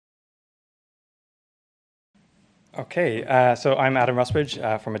Okay, so I'm Adam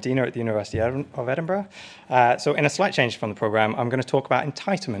Rusbridge from EDINA at the University of Edinburgh. So in a slight change from the programme, I'm going to talk about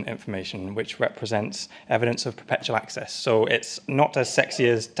entitlement information, which represents evidence of perpetual access. So it's not as sexy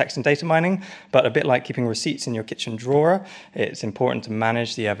as text and data mining, but a bit like keeping receipts in your kitchen drawer. It's important to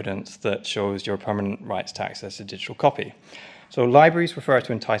manage the evidence that shows your permanent rights to access a digital copy. So libraries refer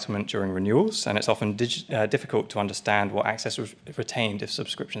to entitlement during renewals, and it's often difficult to understand what access was retained if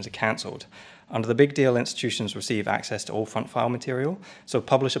subscriptions are cancelled. Under the big deal, institutions receive access to all front file material, so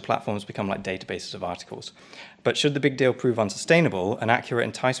publisher platforms become like databases of articles. But should the big deal prove unsustainable, an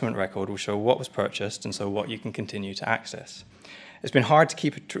accurate entitlement record will show what was purchased and so what you can continue to access. It's been hard to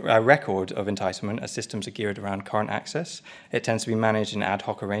keep a record of entitlement as systems are geared around current access. It tends to be managed in ad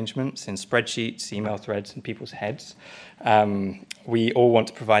hoc arrangements, in spreadsheets, email threads, and people's heads. We all want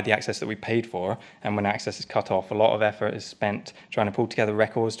to provide the access that we paid for, and when access is cut off, a lot of effort is spent trying to pull together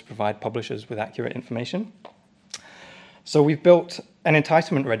records to provide publishers with accurate information. So we've built an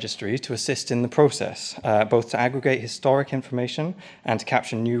entitlement registry to assist in the process, both to aggregate historic information and to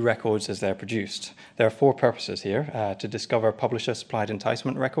capture new records as they're produced. There are four purposes here: to discover publisher-supplied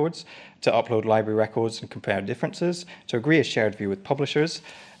entitlement records, to upload library records and compare differences, to agree a shared view with publishers,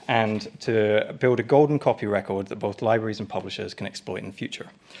 and to build a golden copy record that both libraries and publishers can exploit in the future.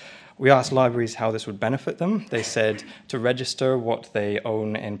 We asked libraries how this would benefit them. They said to register what they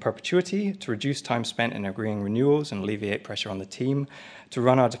own in perpetuity, to reduce time spent in agreeing renewals and alleviate pressure on the team, to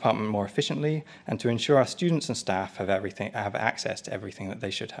run our department more efficiently, and to ensure our students and staff have access to everything that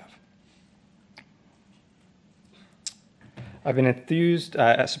they should have. I've been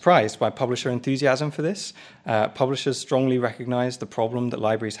surprised by publisher enthusiasm for this. Publishers strongly recognize the problem that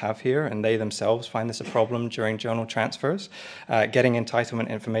libraries have here, and they themselves find this a problem during journal transfers. Getting entitlement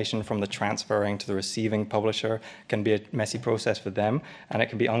information from the transferring to the receiving publisher can be a messy process for them, and it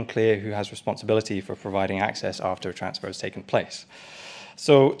can be unclear who has responsibility for providing access after a transfer has taken place.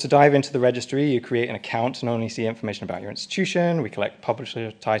 So to dive into the registry, you create an account and only see information about your institution. We collect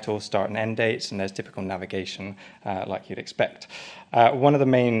publisher titles, start and end dates, and there's typical navigation like you'd expect. One of the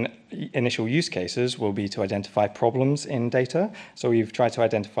main initial use cases will be to identify problems in data. So we've tried to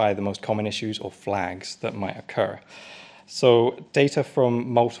identify the most common issues or flags that might occur. So data from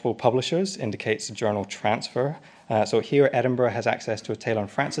multiple publishers indicates a journal transfer. So here Edinburgh has access to a Taylor &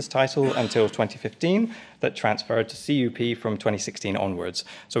 Francis title until 2015 that transferred to CUP from 2016 onwards.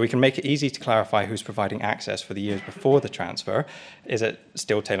 So we can make it easy to clarify who's providing access for the years before the transfer. Is it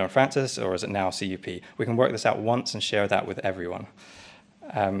still Taylor & Francis or is it now CUP? We can work this out once and share that with everyone.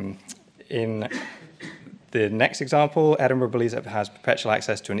 In the next example, Edinburgh believes it has perpetual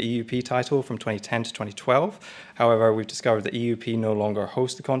access to an EUP title from 2010 to 2012. However, we've discovered that EUP no longer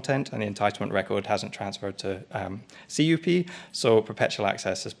hosts the content and the entitlement record hasn't transferred to CUP, so perpetual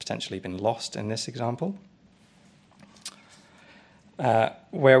access has potentially been lost in this example.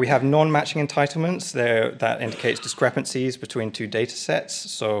 Where we have non-matching entitlements, that indicates discrepancies between two data sets.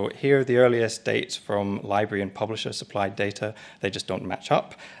 So here the earliest dates from library and publisher supplied data, they just don't match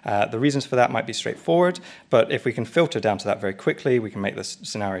up. The reasons for that might be straightforward, but if we can filter down to that very quickly, we can make this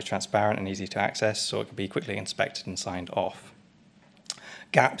scenario transparent and easy to access so it can be quickly inspected and signed off.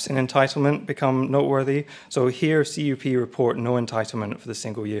 Gaps in entitlement become noteworthy. So here, CUP report no entitlement for the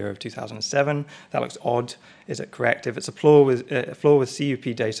single year of 2007. That looks odd. Is it correct? If it's a flaw with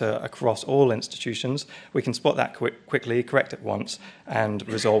CUP data across all institutions, we can spot that quickly, correct it once, and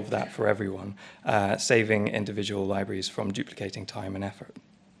resolve that for everyone, saving individual libraries from duplicating time and effort.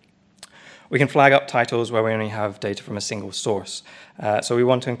 We can flag up titles where we only have data from a single source. So we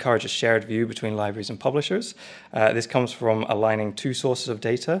want to encourage a shared view between libraries and publishers. This comes from aligning two sources of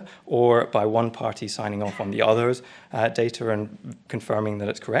data or by one party signing off on the other's data and confirming that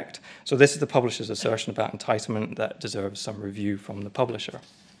it's correct. So this is the publisher's assertion about entitlement that deserves some review from the publisher.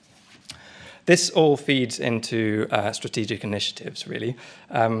 This all feeds into strategic initiatives, really.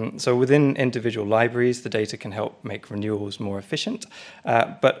 So within individual libraries, the data can help make renewals more efficient,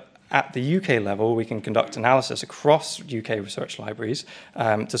 but at the UK level, we can conduct analysis across UK research libraries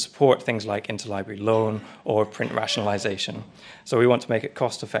to support things like interlibrary loan or print rationalization. So we want to make it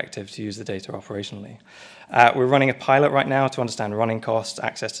cost-effective to use the data operationally. We're running a pilot right now to understand running costs,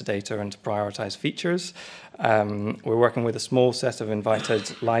 access to data, and to prioritize features. We're working with a small set of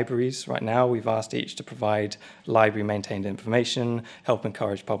invited libraries right now. We've asked each to provide library-maintained information, help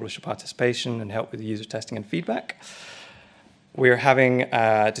encourage publisher participation, and help with user testing and feedback. We're having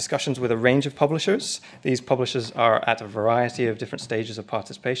discussions with a range of publishers. These publishers are at a variety of different stages of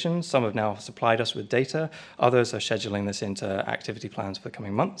participation. Some have now supplied us with data. Others are scheduling this into activity plans for the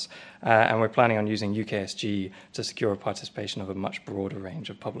coming months. And we're planning on using UKSG to secure participation of a much broader range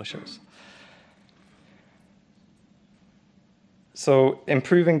of publishers. So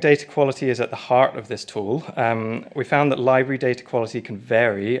improving data quality is at the heart of this tool. We found that library data quality can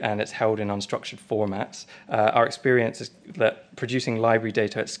vary and it's held in unstructured formats. Our experience is that producing library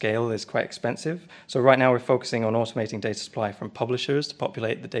data at scale is quite expensive. So right now we're focusing on automating data supply from publishers to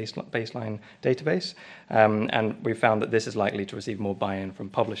populate the baseline database. And we found that this is likely to receive more buy-in from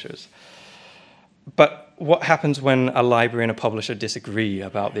publishers. But what happens when a library and a publisher disagree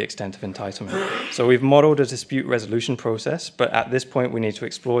about the extent of entitlement? So we've modeled a dispute resolution process, but at this point we need to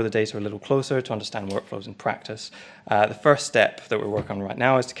explore the data a little closer to understand workflows in practice. The first step that we're working on right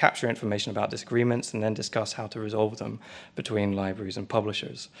now is to capture information about disagreements and then discuss how to resolve them between libraries and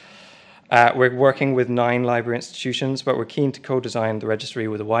publishers. We're working with 9 library institutions, but we're keen to co-design the registry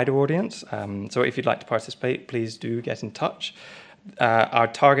with a wider audience. So if you'd like to participate, please do get in touch. Our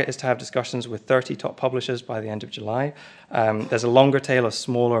target is to have discussions with 30 top publishers by the end of July. There's a longer tail of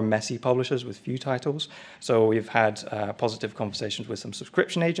smaller, messy publishers with few titles. So we've had positive conversations with some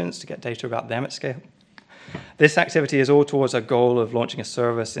subscription agents to get data about them at scale. This activity is all towards our goal of launching a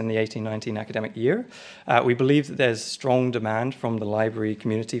service in the 18-19 academic year. We believe that there's strong demand from the library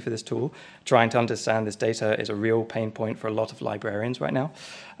community for this tool. Trying to understand this data is a real pain point for a lot of librarians right now.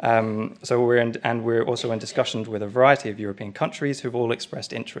 So we're also in discussions with a variety of European countries who've all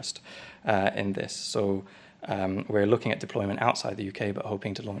expressed interest in this. So we're looking at deployment outside the UK, but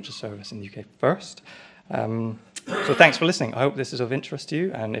hoping to launch a service in the UK first. So thanks for listening. I hope this is of interest to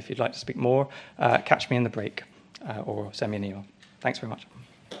you, and if you'd like to speak more, catch me in the break or send me an email. Thanks very much.